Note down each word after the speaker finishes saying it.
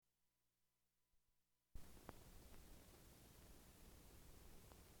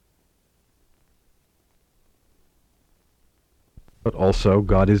but also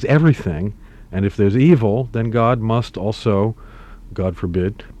God is everything, and if there's evil, then God must also, God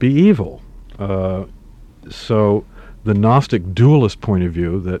forbid, be evil. So the Gnostic dualist point of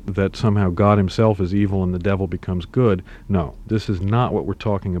view, that somehow God himself is evil and the devil becomes good, no, this is not what we're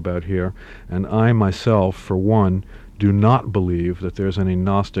talking about here, and I myself, for one, do not believe that there's any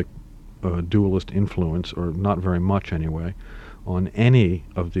Gnostic dualist influence, or not very much anyway, on any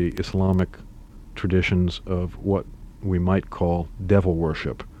of the Islamic traditions of what we might call devil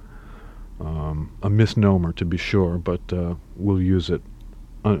worship. A misnomer, to be sure, but we'll use it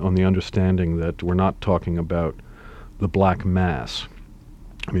on the understanding that we're not talking about the Black Mass.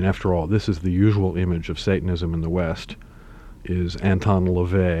 I mean, after all, this is the usual image of Satanism in the West, is Anton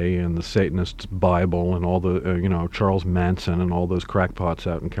LaVey and the Satanist's Bible and all the, Charles Manson and all those crackpots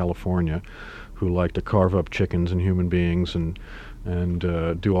out in California who like to carve up chickens and human beings and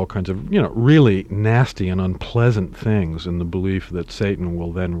do all kinds of, really nasty and unpleasant things in the belief that Satan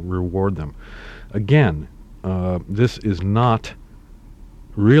will then reward them. Again, this is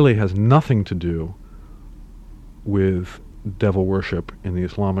really has nothing to do with devil worship in the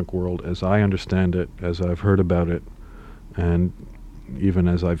Islamic world as I understand it, as I've heard about it, and even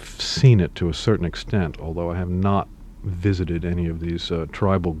as I've seen it to a certain extent, although I have not visited any of these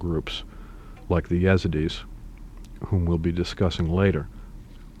tribal groups like the Yazidis, whom we'll be discussing later.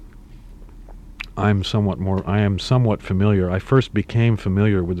 I am somewhat familiar. I first became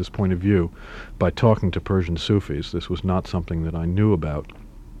familiar with this point of view by talking to Persian Sufis. This was not something that I knew about.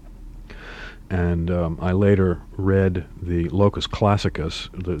 And I later read the Locus Classicus,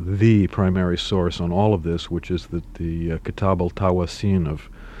 the primary source on all of this, which is the Kitab al-Tawasin of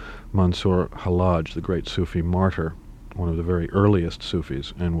Mansur Halaj, the great Sufi martyr, one of the very earliest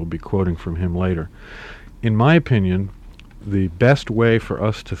Sufis, and we'll be quoting from him later. In my opinion, the best way for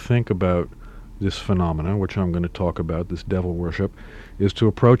us to think about this phenomena, which I'm going to talk about, this devil worship, is to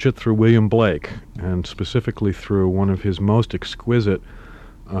approach it through William Blake, and specifically through one of his most exquisite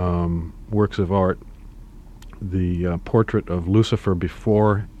works of art, the portrait of Lucifer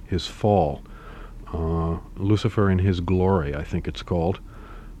before his fall. Lucifer in His Glory, I think it's called.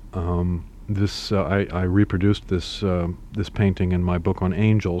 I reproduced this painting in my book on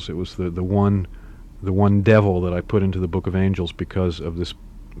angels. It was the one devil that I put into the Book of Angels because of this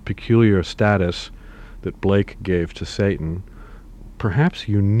peculiar status that Blake gave to Satan, perhaps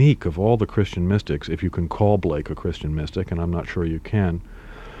unique of all the Christian mystics, if you can call Blake a Christian mystic, and I'm not sure you can.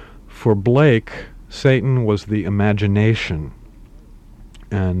 For Blake, Satan was the imagination,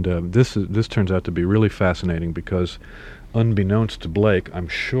 and this turns out to be really fascinating because, unbeknownst to Blake, I'm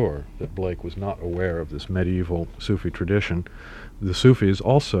sure that Blake was not aware of this medieval Sufi tradition. The Sufis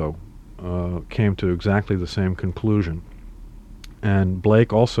also came to exactly the same conclusion. And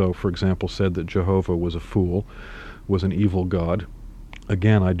Blake also, for example, said that Jehovah was a fool, was an evil god.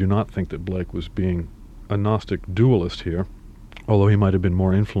 Again, I do not think that Blake was being a Gnostic dualist here, although he might have been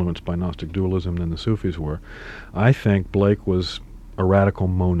more influenced by Gnostic dualism than the Sufis were. I think Blake was a radical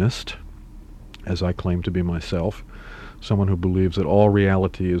monist, as I claim to be myself, someone who believes that all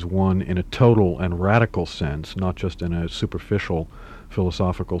reality is one in a total and radical sense, not just in a superficial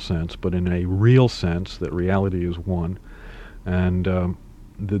philosophical sense, but in a real sense that reality is one. And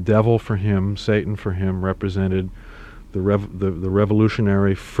the devil for him, Satan for him, represented the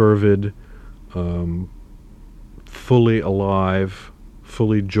revolutionary, fervid, fully alive,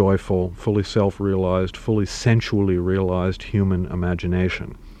 fully joyful, fully self-realized, fully sensually realized human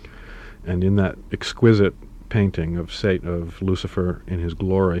imagination. And in that exquisite painting of Lucifer in His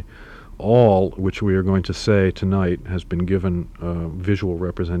Glory, all which we are going to say tonight has been given visual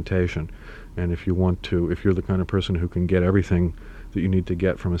representation. And if you're the kind of person who can get everything that you need to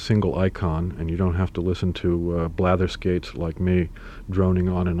get from a single icon, and you don't have to listen to blatherskates like me droning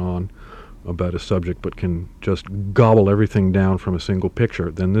on about a subject, but can just gobble everything down from a single picture,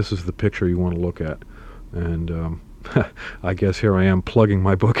 then this is the picture you want to look at. And I guess here I am plugging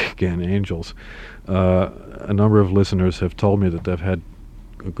my book again, Angels. A number of listeners have told me that they've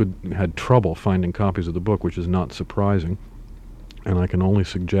had trouble finding copies of the book, which is not surprising. And I can only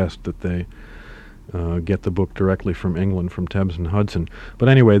suggest that they get the book directly from England, from Thames and Hudson. But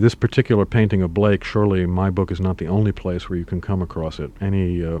anyway, this particular painting of Blake, surely my book is not the only place where you can come across it.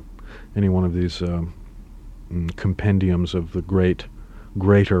 Any one of these compendiums of the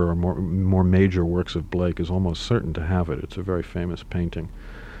greater or more major works of Blake is almost certain to have it. It's a very famous painting.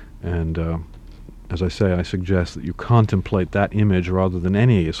 And as I say, I suggest that you contemplate that image rather than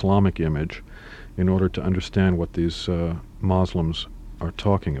any Islamic image in order to understand what these Muslims are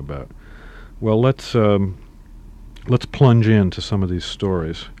talking about. Well, let's plunge into some of these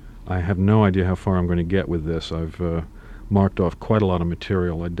stories. I have no idea how far I'm going to get with this. I've marked off quite a lot of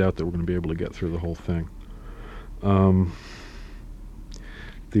material. I doubt that we're going to be able to get through the whole thing.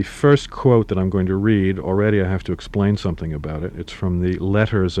 The first quote that I'm going to read, already I have to explain something about it. It's from the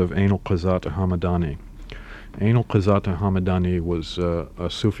letters of Ain al-Qazat Hamadani. Ain al-Qazat Hamadani was a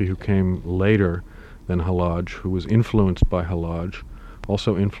Sufi who came later than Hallaj, who was influenced by Hallaj,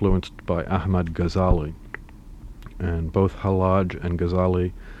 also influenced by Ahmad Ghazali. And both Hallaj and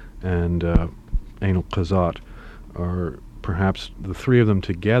Ghazali and Ain al-Qazat are perhaps, the three of them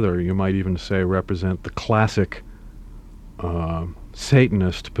together, you might even say, represent the classic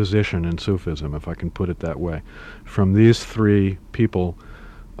Satanist position in Sufism, if I can put it that way. From these three people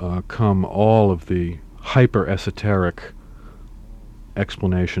come all of the hyper-esoteric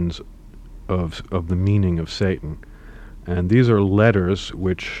explanations of the meaning of Satan. And these are letters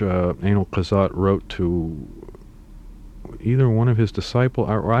which Ain al-Qazat wrote to either one of his disciples,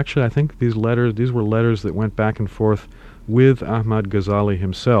 or actually I think these were letters that went back and forth with Ahmad Ghazali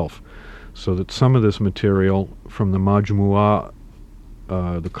himself, so that some of this material from the Majmu'ah,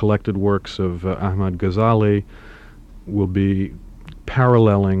 the collected works of Ahmad Ghazali, will be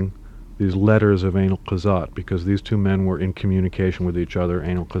paralleling these letters of Ain al-Qazat, because these two men were in communication with each other.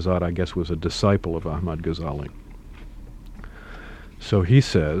 Ain al-Qazat, I guess, was a disciple of Ahmad Ghazali. So he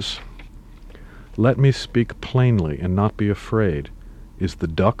says, "Let me speak plainly and not be afraid. Is the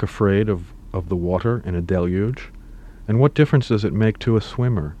duck afraid of the water in a deluge? And what difference does it make to a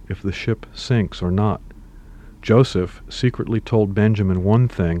swimmer if the ship sinks or not? Joseph secretly told Benjamin one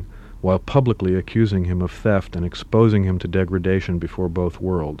thing while publicly accusing him of theft and exposing him to degradation before both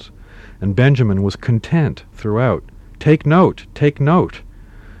worlds. And Benjamin was content throughout. Take note, take note.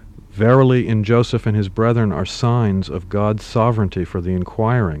 Verily in Joseph and his brethren are signs of God's sovereignty for the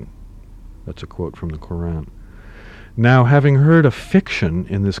inquiring." That's a quote from the Quran. Now, having heard a fiction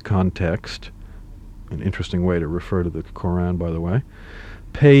in this context, an interesting way to refer to the Quran, by the way,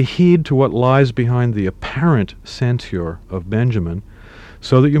 pay heed to what lies behind the apparent censure of Benjamin,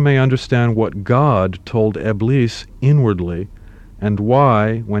 so that you may understand what God told Iblis inwardly, and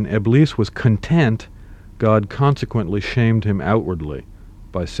why, when Iblis was content, God consequently shamed him outwardly,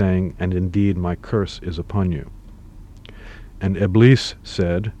 by saying, "And indeed my curse is upon you." And Iblis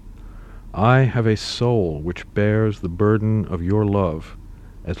said, "I have a soul which bears the burden of your love.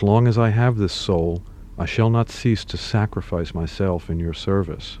 As long as I have this soul, I shall not cease to sacrifice myself in your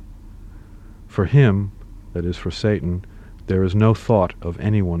service." For him, that is for Satan, there is no thought of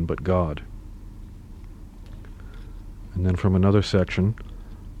anyone but God. And then from another section,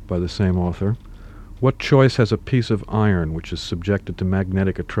 by the same author, "What choice has a piece of iron which is subjected to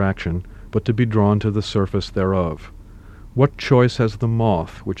magnetic attraction, but to be drawn to the surface thereof? What choice has the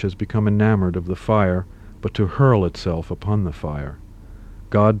moth which has become enamored of the fire, but to hurl itself upon the fire?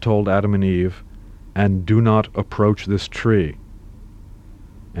 God told Adam and Eve, 'And do not approach this tree.'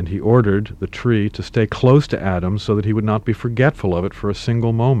 And he ordered the tree to stay close to Adam so that he would not be forgetful of it for a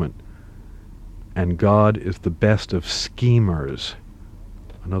single moment. And God is the best of schemers."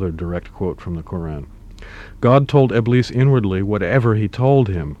 Another direct quote from the Quran. God told Iblis inwardly whatever he told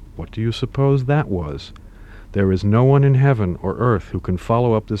him. What do you suppose that was? There is no one in heaven or earth who can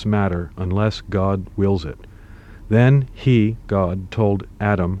follow up this matter unless God wills it. Then he, God, told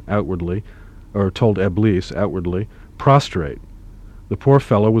Adam outwardly, or told Iblis outwardly, prostrate. The poor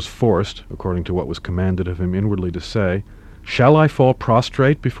fellow was forced, according to what was commanded of him inwardly, to say, "Shall I fall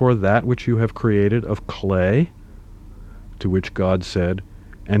prostrate before that which you have created of clay?" To which God said,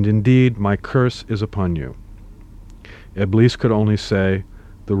 "And indeed my curse is upon you." Iblis could only say,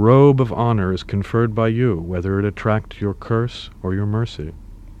 "The robe of honor is conferred by you, whether it attract your curse or your mercy."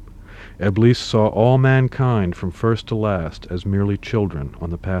 Iblis saw all mankind from first to last as merely children on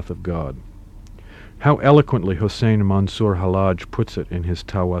the path of God. How eloquently Hossein Mansour Hallaj puts it in his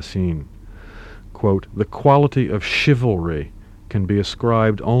Tawasin, quote, "The quality of chivalry can be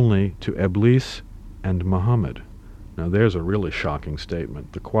ascribed only to Iblis and Muhammad." Now there's a really shocking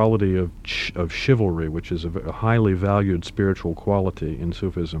statement. The quality of chivalry, which is a highly valued spiritual quality in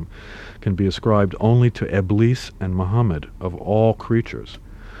Sufism, can be ascribed only to Iblis and Muhammad, of all creatures.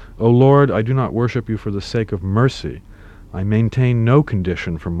 "O Lord, I do not worship you for the sake of mercy. I maintain no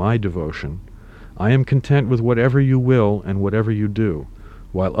condition for my devotion. I am content with whatever you will and whatever you do.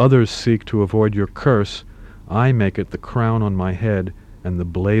 While others seek to avoid your curse, I make it the crown on my head and the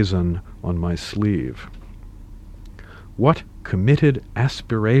blazon on my sleeve." What committed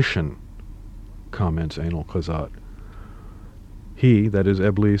aspiration, comments Ain al-Qazat. He, that is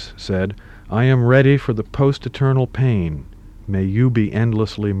Iblis, said, "I am ready for the post-eternal pain. May you be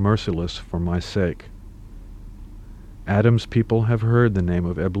endlessly merciless for my sake." Adam's people have heard the name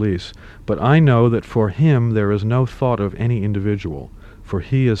of Iblis, but I know that for him there is no thought of any individual, for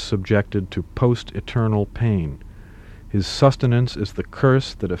he is subjected to post-eternal pain. His sustenance is the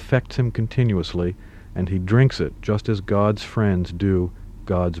curse that affects him continuously, and he drinks it just as God's friends do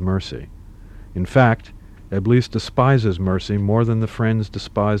God's mercy. In fact, Iblis despises mercy more than the friends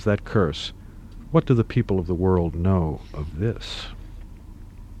despise that curse. What do the people of the world know of this?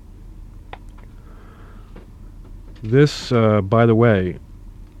 This, by the way,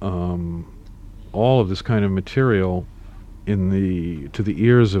 all of this kind of material to the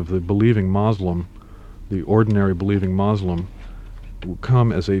ears of the believing Muslim, the ordinary believing Muslim, will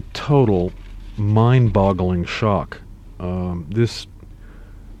come as a total mind-boggling shock. This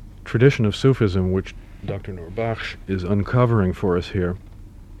tradition of Sufism, which Dr. Noorbakhsh is uncovering for us here,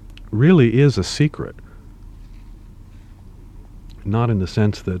 really is a secret. Not in the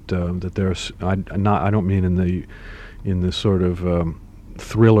sense that that there's I don't mean in the sort of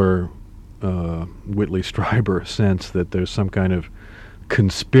thriller Whitley Strieber sense that there's some kind of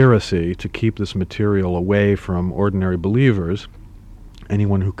conspiracy to keep this material away from ordinary believers.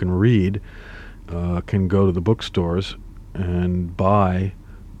 Anyone who can read can go to the bookstores and buy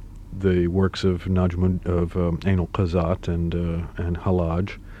the works of Ain al-Qazat and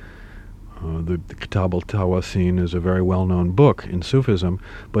Halaj. The Kitab al-Tawasin is a very well-known book in Sufism,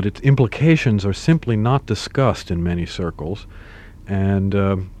 but its implications are simply not discussed in many circles, and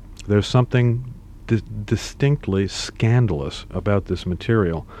there's something distinctly scandalous about this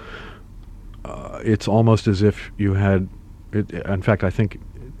material. It's almost as if you had, in fact, I think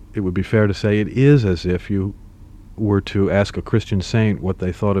it would be fair to say it is as if you were to ask a Christian saint what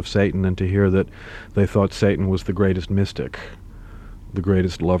they thought of Satan and to hear that they thought Satan was the greatest mystic, the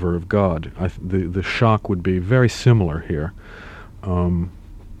greatest lover of God. The shock would be very similar here,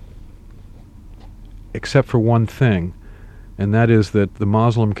 except for one thing, and that is that the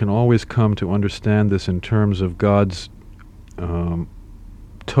Muslim can always come to understand this in terms of God's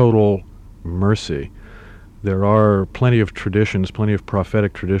total mercy. There are plenty of traditions, plenty of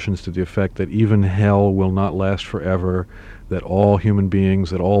prophetic traditions to the effect that even hell will not last forever, that all human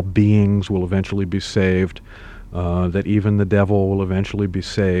beings, that all beings will eventually be saved, that even the devil will eventually be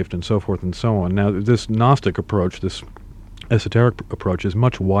saved, and so forth and so on. Now, this Gnostic approach, this esoteric approach, is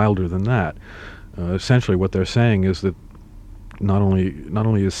much wilder than that. Essentially, what they're saying is that not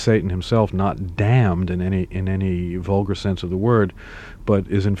only is Satan himself not damned in any vulgar sense of the word, but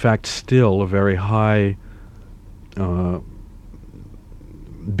is in fact still a very high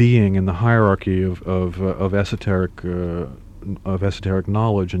being in the hierarchy of esoteric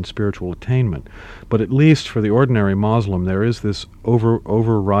knowledge and spiritual attainment. But at least for the ordinary Muslim, there is this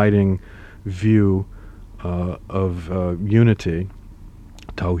overriding view of unity,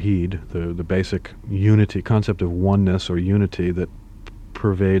 tawhid, the basic unity, concept of oneness or unity that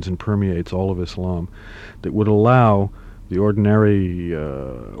pervades and permeates all of Islam, that would allow the ordinary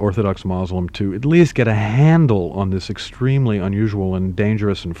Orthodox Muslim to at least get a handle on this extremely unusual and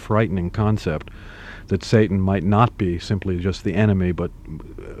dangerous and frightening concept that Satan might not be simply just the enemy, but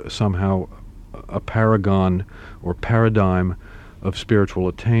somehow a paragon or paradigm of spiritual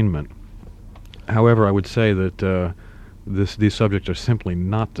attainment. However, I would say that these subjects are simply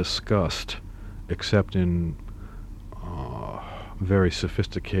not discussed except in very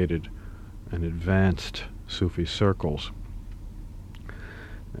sophisticated and advanced Sufi circles.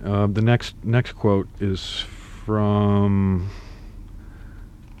 The next quote is from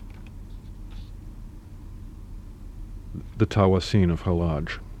the Tawasin of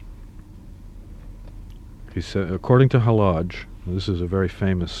Halaj. He said, according to Halaj, this is a very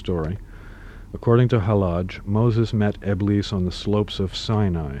famous story, according to Halaj, Moses met Iblis on the slopes of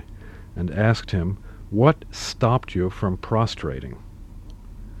Sinai and asked him, "What stopped you from prostrating?"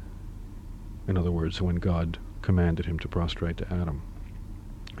 In other words, when God commanded him to prostrate to Adam.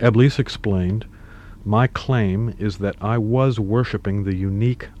 Iblis explained, "My claim is that I was worshipping the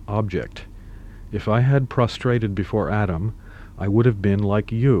unique object. If I had prostrated before Adam, I would have been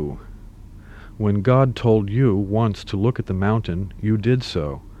like you. When God told you once to look at the mountain, you did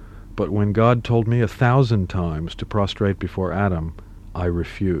so. But when God told me 1,000 times to prostrate before Adam, I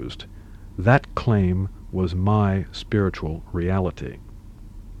refused. That claim was my spiritual reality."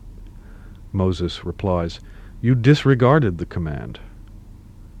 Moses replies, "You disregarded the command."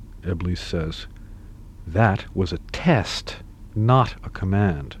 Iblis says, "That was a test, not a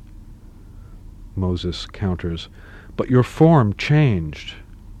command." Moses counters, "But your form changed."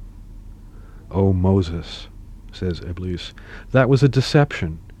 "O Moses," says Iblis, "that was a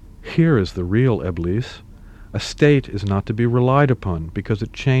deception. Here is the real Iblis. A state is not to be relied upon because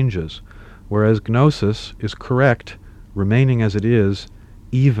it changes, whereas gnosis is correct remaining as it is,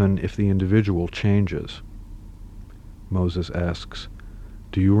 even if the individual changes. Moses asks,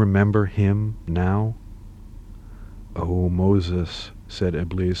 "Do you remember him now?" "O Moses," said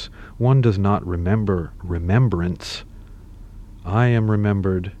Iblis, "one does not remember remembrance. I am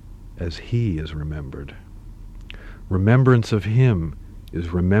remembered as he is remembered. Remembrance of him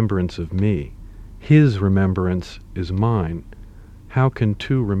is remembrance of me. His remembrance is mine. How can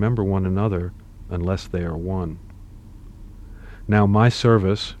two remember one another unless they are one? Now my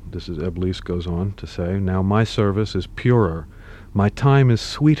service," this is Iblis goes on to say, "now my service is purer, my time is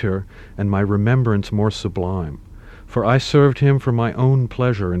sweeter, and my remembrance more sublime. For I served him for my own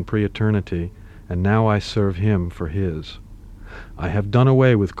pleasure in pre-eternity, and now I serve him for his. I have done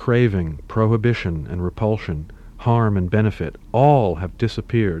away with craving, prohibition, and repulsion, harm and benefit. All have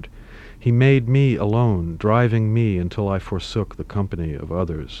disappeared. He made me alone, driving me until I forsook the company of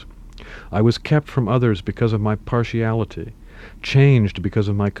others. I was kept from others because of my partiality, changed because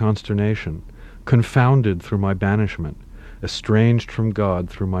of my consternation, confounded through my banishment, estranged from God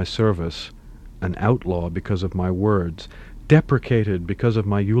through my service, an outlaw because of my words, deprecated because of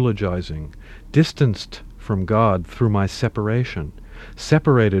my eulogizing, distanced from God through my separation,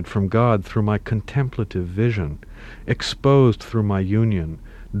 separated from God through my contemplative vision, exposed through my union,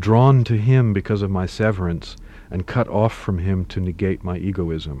 drawn to him because of my severance, and cut off from him to negate my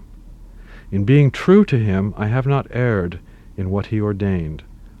egoism. In being true to him, I have not erred in what he ordained.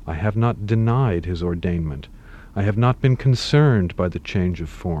 I have not denied his ordainment. I have not been concerned by the change of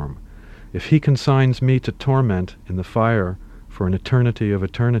form. If he consigns me to torment in the fire for an eternity of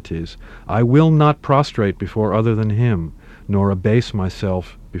eternities, I will not prostrate before other than him, nor abase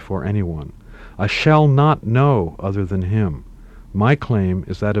myself before anyone. I shall not know other than him. My claim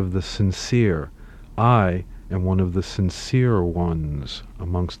is that of the sincere. I am one of the sincere ones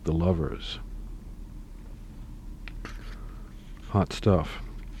amongst the lovers." Hot stuff.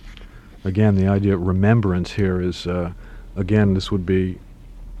 Again, the idea of remembrance here is, again, this would be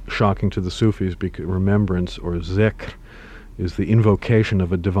shocking to the Sufis, because remembrance, or zikr, is the invocation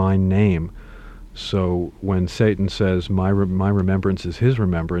of a divine name. So when Satan says, my remembrance is his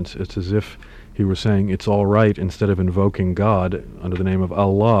remembrance, it's as if he were saying it's all right, instead of invoking God under the name of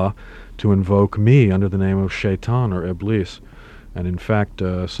Allah, to invoke me under the name of Shaitan or Iblis. And in fact,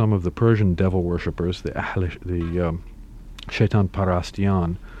 some of the Persian devil worshippers, the Shaitan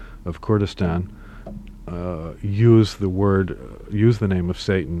Parastian of Kurdistan, use the name of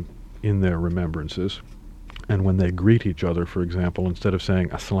Satan in their remembrances. And when they greet each other, for example, instead of saying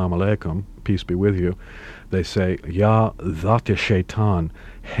Assalamu alaikum, peace be with you, they say, Ya Dhat-i Shaitan,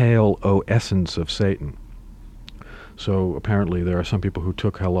 hail, O essence of Satan. So apparently there are some people who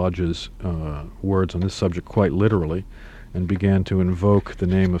took Hallaj's words on this subject quite literally and began to invoke the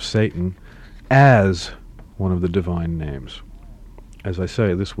name of Satan as one of the divine names. As I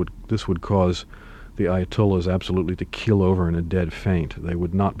say, this would cause the Ayatollahs absolutely to keel over in a dead faint. They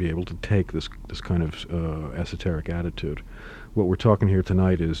would not be able to take this kind of esoteric attitude. What we're talking here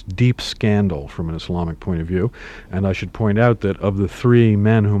tonight is deep scandal from an Islamic point of view, and I should point out that of the three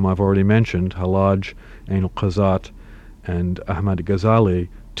men whom I've already mentioned, Hallaj, Ain al-Qazat, and Ahmad Ghazali,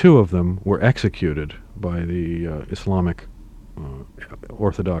 two of them were executed by the Islamic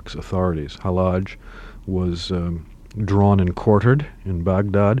Orthodox authorities. Hallaj was drawn and quartered in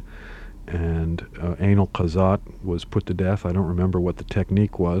Baghdad, and Ain al-Qazat was put to death. I don't remember what the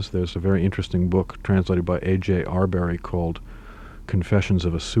technique was. There's a very interesting book translated by A.J. Arbery called Confessions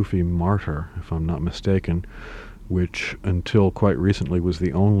of a Sufi Martyr, if I'm not mistaken, which until quite recently was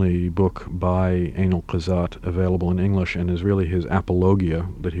the only book by Ain al-Qazat available in English, and is really his apologia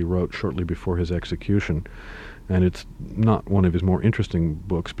that he wrote shortly before his execution. And it's not one of his more interesting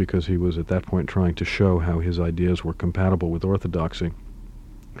books, because he was at that point trying to show how his ideas were compatible with orthodoxy.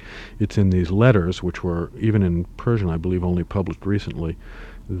 It's in these letters, which were, even in Persian, I believe, only published recently,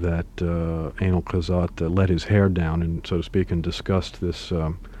 that Ain al-Qazat let his hair down, and so to speak, and discussed this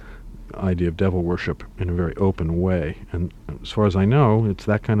idea of devil worship in a very open way. And as far as I know, it's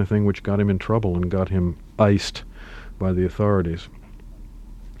that kind of thing which got him in trouble and got him iced by the authorities.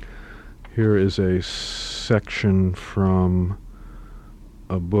 Here is a section from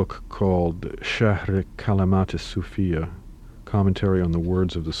a book called Shahr Kalamat Sufiya, Commentary on the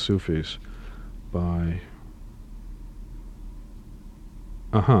Words of the Sufis, by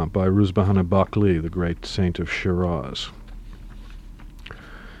Ruzbahana Bakli, the great saint of Shiraz.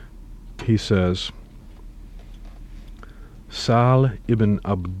 He says, Sal ibn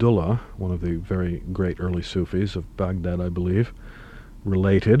Abdullah, one of the very great early Sufis of Baghdad, I believe,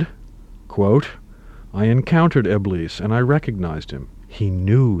 related, quote, I encountered Iblis and I recognized him. He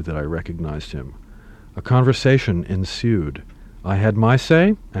knew that I recognized him. A conversation ensued. I had my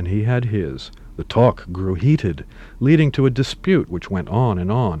say, and he had his. The talk grew heated, leading to a dispute which went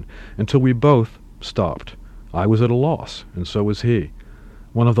on, until we both stopped. I was at a loss, and so was he.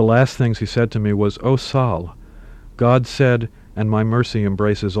 One of the last things he said to me was, "O Sal, God said, and my mercy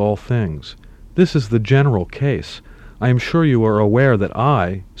embraces all things. This is the general case. I am sure you are aware that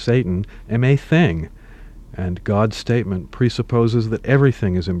I, Satan, am a thing, and God's statement presupposes that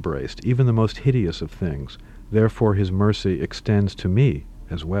everything is embraced, even the most hideous of things. Therefore his mercy extends to me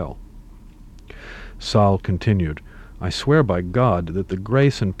as well." Sal continued, "I swear by God that the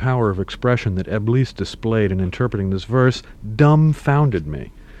grace and power of expression that Eblis displayed in interpreting this verse dumbfounded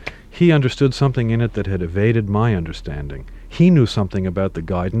me. He understood something in it that had evaded my understanding. He knew something about the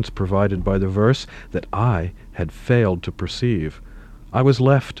guidance provided by the verse that I had failed to perceive. I was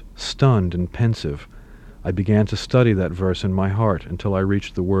left stunned and pensive. I began to study that verse in my heart until I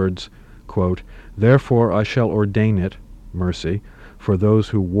reached the words, quote, "Therefore I shall ordain it, mercy, for those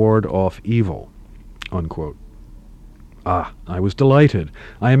who ward off evil," unquote. I was delighted.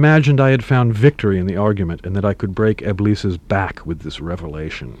 I imagined I had found victory in the argument and that I could break Eblis's back with this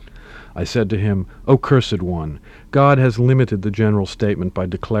revelation. I said to him, "O cursed one, God has limited the general statement by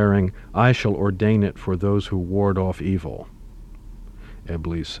declaring, 'I shall ordain it for those who ward off evil.'"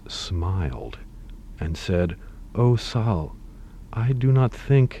 Eblis smiled and said, "O Sal, I do not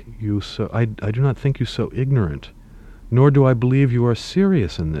think you so ignorant, nor do I believe you are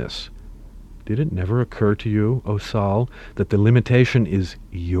serious in this. Did it never occur to you, O Sal, that the limitation is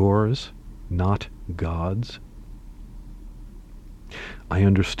yours, not God's?" I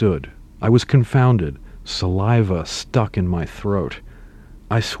understood. I was confounded. Saliva stuck in my throat.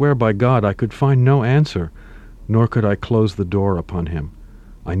 I swear by God I could find no answer, nor could I close the door upon him.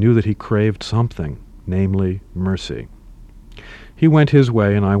 I knew that he craved something, namely mercy. He went his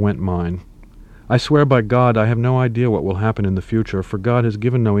way and I went mine. I swear by God I have no idea what will happen in the future, for God has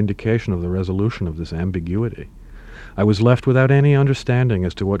given no indication of the resolution of this ambiguity. I was left without any understanding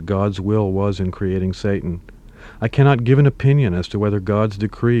as to what God's will was in creating Satan. I cannot give an opinion as to whether God's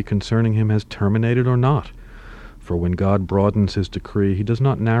decree concerning him has terminated or not, for when God broadens his decree he does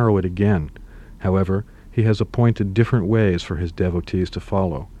not narrow it again. However, he has appointed different ways for his devotees to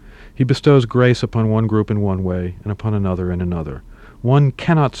follow. He bestows grace upon one group in one way, and upon another in another. One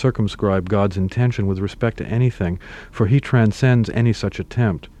cannot circumscribe God's intention with respect to anything, for he transcends any such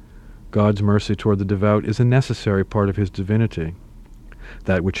attempt. God's mercy toward the devout is a necessary part of his divinity,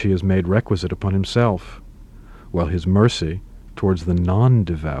 that which he has made requisite upon himself, while his mercy towards the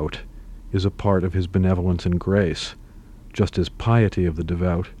non-devout is a part of his benevolence and grace, just as piety of the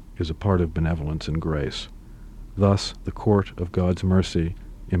devout is a part of benevolence and grace. Thus, the court of God's mercy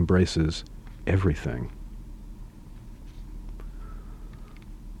embraces everything.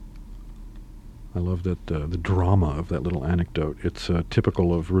 I love that the drama of that little anecdote. It's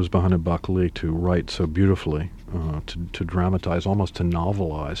typical of Ruzbahan Bakli to write so beautifully, to dramatize, almost to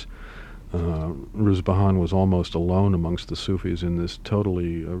novelize. Ruzbahan was almost alone amongst the Sufis in this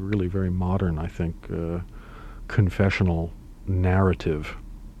totally, really very modern, I think, confessional narrative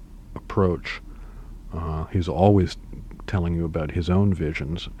approach. He's always telling you about his own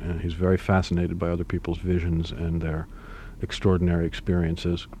visions, and he's very fascinated by other people's visions and their extraordinary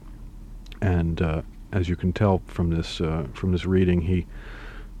experiences. And as you can tell from this reading, he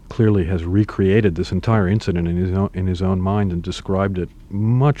clearly has recreated this entire incident in his own mind and described it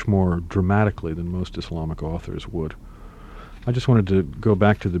much more dramatically than most Islamic authors would. I just wanted to go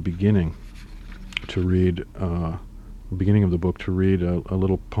back to the beginning to read the beginning of the book, to read a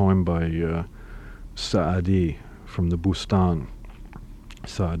little poem by Sa'adi from the Bustan.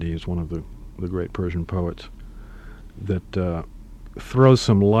 Sa'adi is one of the great Persian poets that throws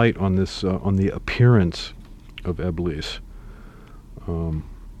some light on this on the appearance of Eblis.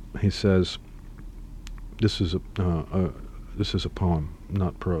 He says, this is a poem,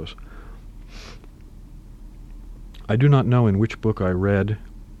 not prose. "I do not know in which book I read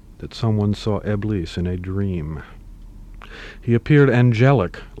that someone saw Eblis in a dream. He appeared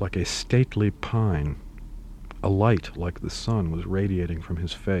angelic like a stately pine. A light like the sun was radiating from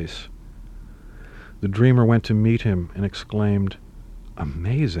his face. The dreamer went to meet him and exclaimed,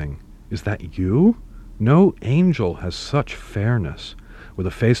 'Amazing! Is that you? No angel has such fairness. With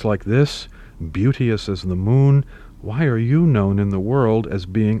a face like this, beauteous as the moon, why are you known in the world as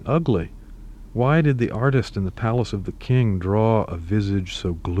being ugly? Why did the artist in the palace of the king draw a visage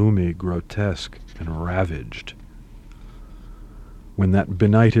so gloomy, grotesque, and ravaged?' When that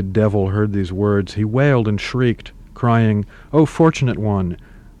benighted devil heard these words, he wailed and shrieked, crying, 'O fortunate one,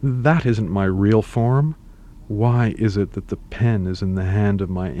 that isn't my real form. Why is it that the pen is in the hand of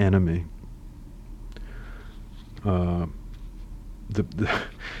my enemy?' the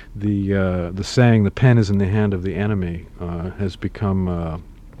the saying "the pen is in the hand of the enemy" has become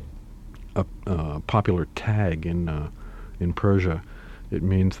a popular tag in Persia. It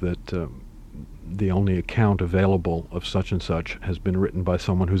means that the only account available of such and such has been written by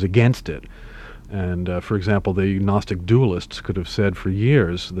someone who's against it. And for example, the Gnostic dualists could have said for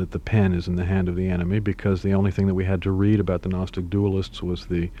years that the pen is in the hand of the enemy, because the only thing that we had to read about the Gnostic dualists was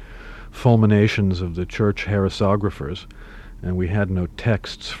the fulminations of the church harissographers, and we had no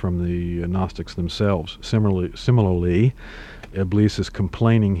texts from the Gnostics themselves. Similarly, Iblis is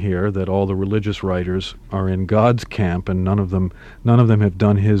complaining here that all the religious writers are in God's camp, and none of them have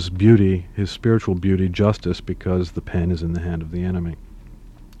done his beauty, his spiritual beauty, justice, because the pen is in the hand of the enemy.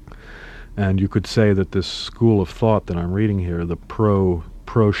 And you could say that this school of thought that I'm reading here, the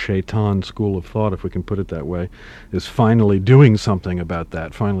pro-Shaitan school of thought, if we can put it that way, is finally doing something about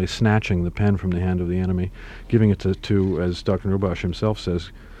that, finally snatching the pen from the hand of the enemy, giving it to as Dr. Nubash himself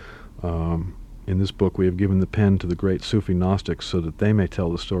says, in this book, we have given the pen to the great Sufi Gnostics so that they may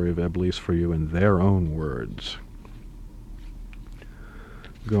tell the story of Iblis for you in their own words.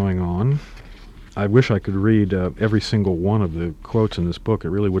 Going on. I wish I could read every single one of the quotes in this book. It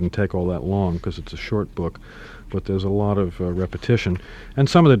really wouldn't take all that long because it's a short book, but there's a lot of repetition. And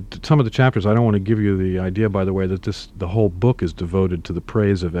some of the chapters, I don't want to give you the idea, by the way, that the whole book is devoted to the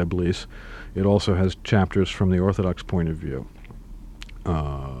praise of Iblis. It also has chapters from the Orthodox point of view,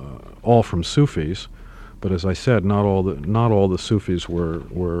 all from Sufis. But as I said, not all the Sufis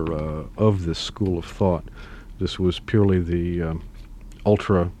were of this school of thought. This was purely the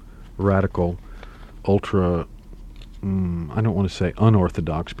ultra radical, I don't want to say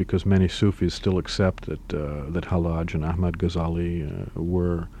unorthodox, because many Sufis still accept that Hallaj and Ahmad Ghazali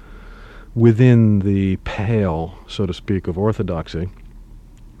were within the pale, so to speak, of orthodoxy,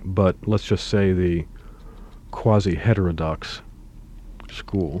 but let's just say the quasi-heterodox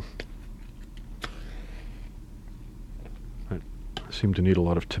school. I seem to need a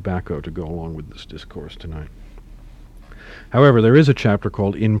lot of tobacco to go along with this discourse tonight. However, there is a chapter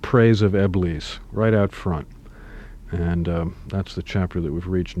called In Praise of Iblis, right out front. And that's the chapter that we've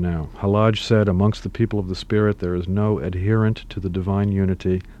reached now. Hallaj said, amongst the people of the Spirit, there is no adherent to the divine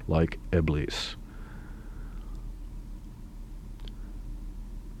unity like Iblis.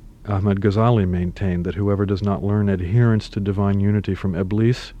 Ahmad Ghazali maintained that whoever does not learn adherence to divine unity from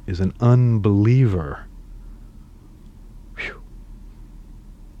Iblis is an unbeliever.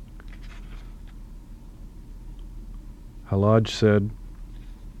 Hallaj said,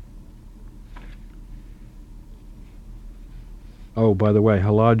 oh, by the way,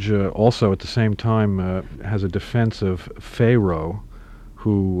 Hallaj also at the same time has a defense of Pharaoh,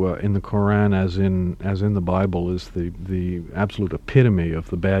 who in the Quran, as in the Bible, is the absolute epitome of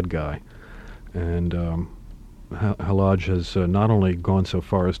the bad guy. And Hallaj has not only gone so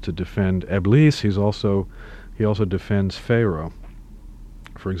far as to defend Iblis, he also defends Pharaoh.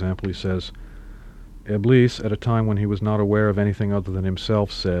 For example, he says, Iblis, at a time when he was not aware of anything other than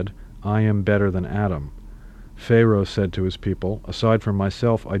himself, said, I am better than Adam. Pharaoh said to his people, aside from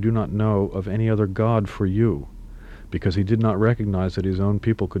myself, I do not know of any other god for you, because he did not recognize that his own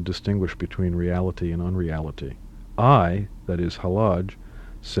people could distinguish between reality and unreality. I, that is Hallaj,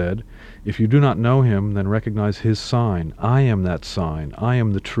 said, if you do not know him, then recognize his sign. I am that sign. I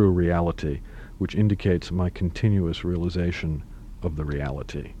am the true reality, which indicates my continuous realization of the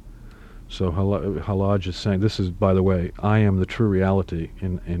reality. So Hallaj is saying, this is, by the way, I am the true reality.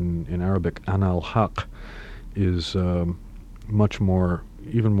 In Arabic, ana al-haq is much more,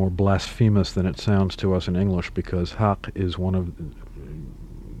 even more blasphemous than it sounds to us in English, because haq is one of,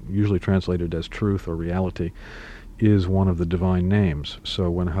 usually translated as truth or reality, is one of the divine names. So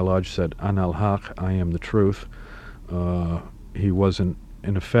when Hallaj said, ana al-haq, I am the truth, he was in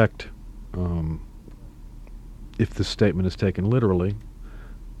effect, if this statement is taken literally,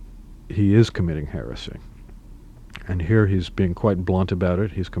 he is committing heresy. And here he's being quite blunt about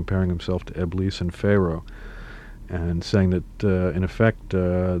it. He's comparing himself to Iblis and Pharaoh, and saying that, in effect,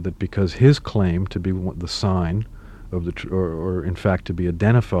 that because his claim to be the sign of the, or in fact to be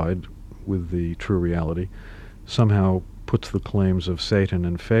identified with the true reality, somehow puts the claims of Satan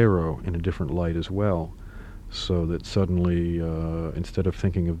and Pharaoh in a different light as well, so that suddenly, instead of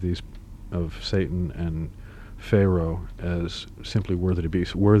thinking of Satan and Pharaoh as simply worthy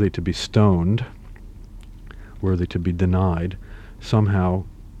to be stoned, worthy to be denied, somehow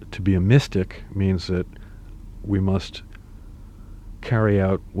to be a mystic means that we must carry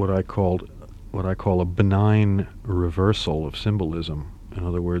out what I call a benign reversal of symbolism. In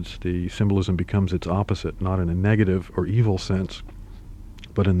other words, the symbolism becomes its opposite, not in a negative or evil sense,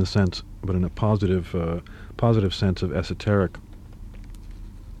 but in a positive sense of esoteric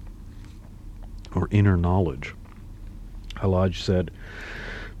or inner knowledge. Hallaj said,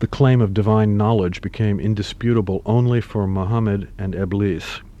 "The claim of divine knowledge became indisputable only for Muhammad and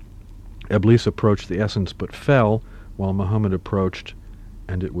Iblis. Iblis approached the essence but fell, while Muhammad approached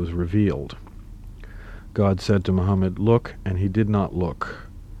and it was revealed. God said to Muhammad, 'Look,' and he did not look.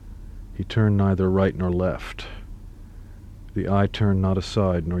 He turned neither right nor left. The eye turned not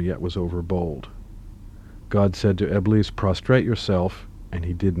aside, nor yet was overbold. God said to Iblis, 'Prostrate yourself,' and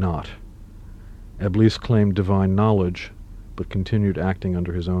he did not. Iblis claimed divine knowledge, but continued acting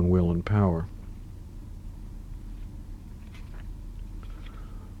under his own will and power."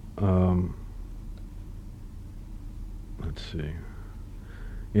 Let's see.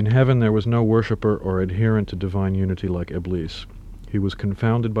 "In heaven there was no worshipper or adherent to divine unity like Iblis. He was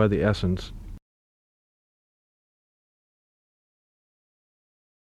confounded by the essence